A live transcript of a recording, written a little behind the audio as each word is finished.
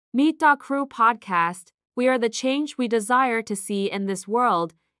Meet Crew Podcast. We are the change we desire to see in this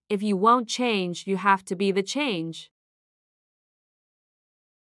world. If you won't change, you have to be the change.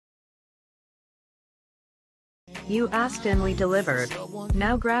 You asked and we delivered.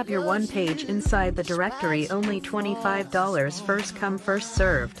 Now grab your one page inside the directory, only $25, first come first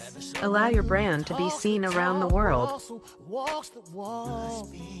served. Allow your brand to be seen around the world.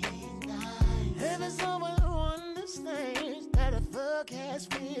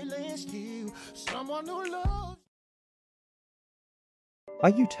 Are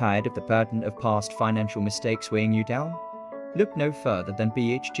you tired of the burden of past financial mistakes weighing you down? Look no further than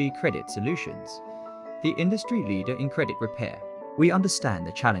BHG Credit Solutions, the industry leader in credit repair. We understand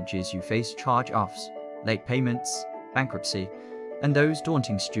the challenges you face: charge-offs, late payments, bankruptcy, and those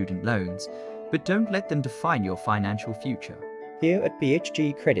daunting student loans, but don't let them define your financial future. Here at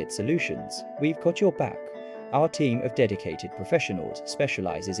BHG Credit Solutions, we've got your back. Our team of dedicated professionals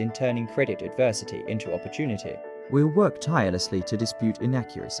specializes in turning credit adversity into opportunity. We'll work tirelessly to dispute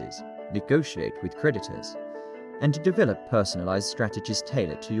inaccuracies, negotiate with creditors, and to develop personalized strategies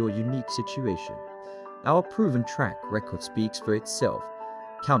tailored to your unique situation. Our proven track record speaks for itself.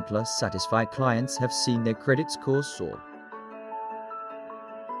 Countless satisfied clients have seen their credit scores soar.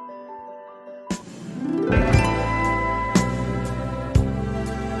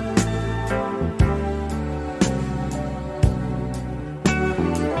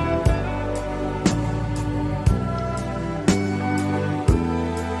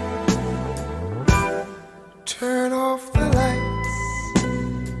 Turn off the lights,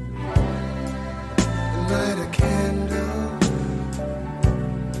 light a candle.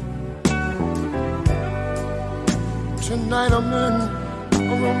 Tonight I'm in a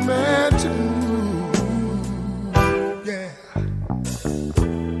romantic mood, yeah.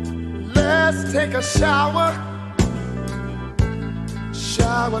 Let's take a shower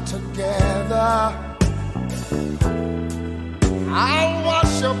together. I'll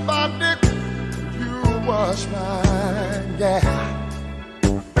wash your body, wash mine, yeah.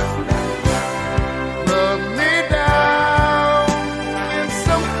 Rub me down in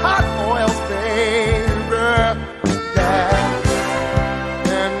some hot oils, baby, yeah.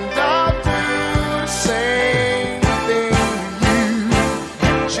 And I'll do the same thing to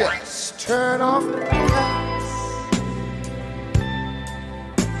you. Just turn off the lights,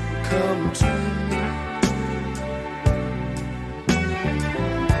 come to me.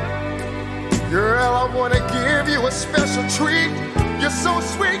 Girl, I wanna give you a special treat. You're so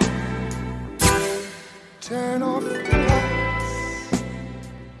sweet. Turn off the lights.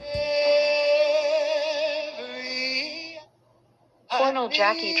 Cornell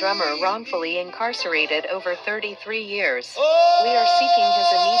Jackie drummer wrongfully incarcerated over 33 years. We are seeking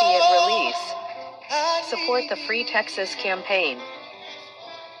his immediate release. Support the Free Texas campaign.